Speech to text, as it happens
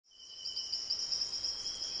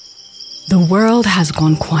The world has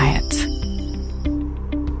gone quiet.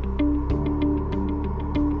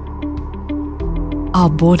 Our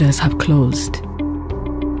borders have closed.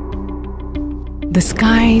 The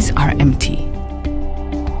skies are empty,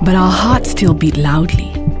 but our hearts still beat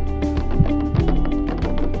loudly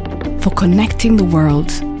for connecting the world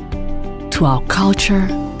to our culture,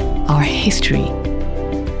 our history,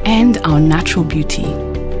 and our natural beauty.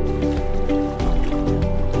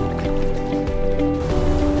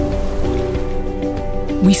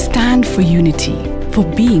 We stand for unity, for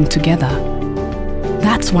being together.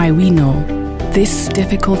 That's why we know this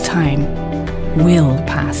difficult time will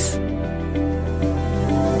pass.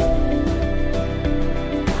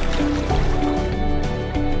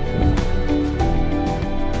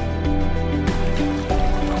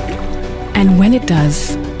 And when it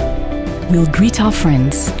does, we'll greet our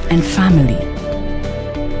friends and family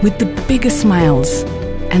with the biggest smiles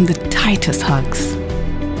and the tightest hugs.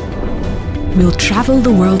 We'll travel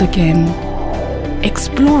the world again,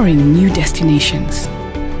 exploring new destinations,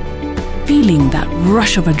 feeling that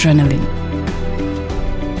rush of adrenaline.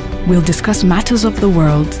 We'll discuss matters of the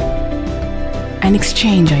world and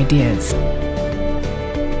exchange ideas.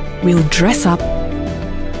 We'll dress up,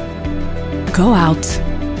 go out,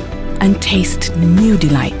 and taste new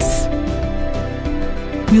delights.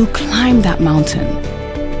 We'll climb that mountain,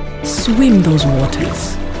 swim those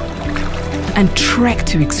waters, and trek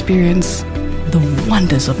to experience the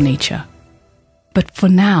wonders of nature. But for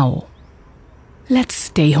now, let's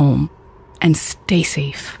stay home and stay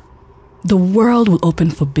safe. The world will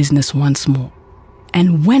open for business once more.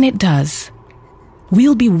 And when it does,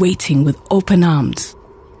 we'll be waiting with open arms.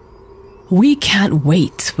 We can't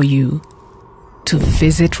wait for you to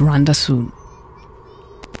visit Rwanda soon.